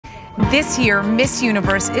This year, Miss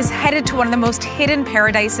Universe is headed to one of the most hidden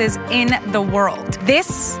paradises in the world.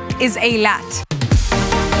 This is Eilat.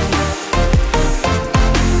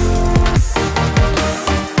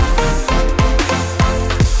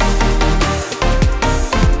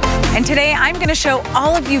 And today I'm going to show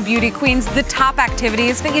all of you beauty queens the top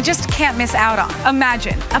activities that you just can't miss out on.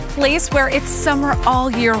 Imagine a place where it's summer all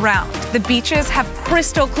year round. The beaches have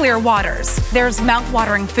crystal clear waters. There's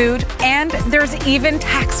mouth-watering food, and there's even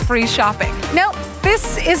tax-free shopping. No,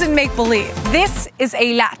 this isn't make-believe. This is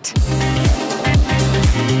Eilat.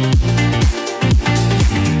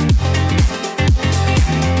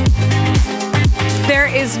 There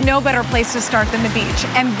is no better place to start than the beach,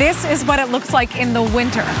 and this is what it looks like in the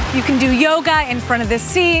winter. You can do yoga in front of the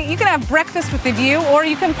sea, you can have breakfast with the view, or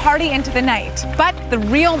you can party into the night. But the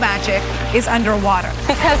real magic is underwater.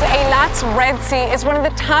 Because Eilat's Red Sea is one of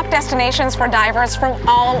the top destinations for divers from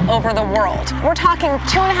all over the world. We're talking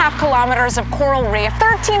 2.5 kilometers of coral reef,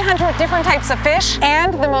 1,300 different types of fish,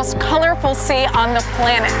 and the most colorful sea on the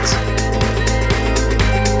planet.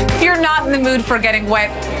 If you're not in the mood for getting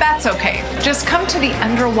wet, that's okay. Just come to the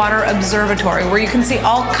underwater observatory where you can see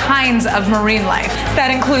all kinds of marine life.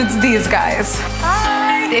 That includes these guys.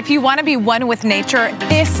 Hi! If you want to be one with nature,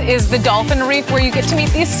 this is the dolphin reef where you get to meet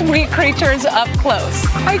these sweet creatures up close.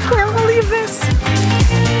 I can't believe this.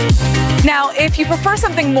 Now, if you prefer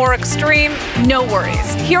something more extreme, no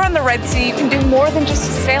worries. Here on the Red Sea, you can do more than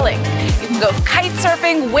just sailing. You can go kite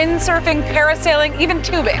surfing, windsurfing, parasailing, even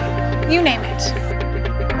tubing. You name it.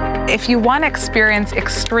 If you want to experience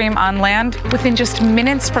extreme on land, within just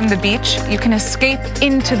minutes from the beach, you can escape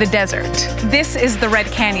into the desert. This is the Red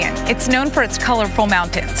Canyon. It's known for its colorful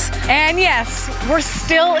mountains. And yes, we're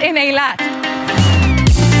still in Eilat.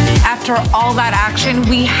 After all that action,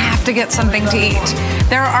 we have to get something to eat.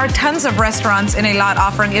 There are tons of restaurants in Eilat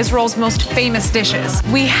offering Israel's most famous dishes.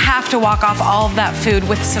 We have to walk off all of that food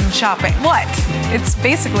with some shopping. What? It's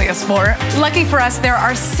basically a sport. Lucky for us, there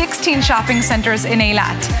are 16 shopping centers in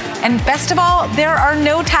Eilat. And best of all, there are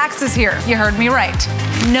no taxes here. You heard me right.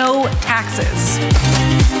 No taxes.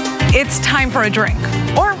 It's time for a drink.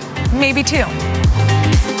 Or maybe two.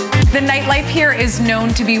 The nightlife here is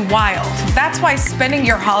known to be wild. That's why spending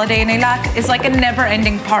your holiday in Eilat is like a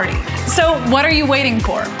never-ending party. So what are you waiting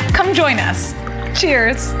for? Come join us.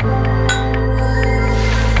 Cheers.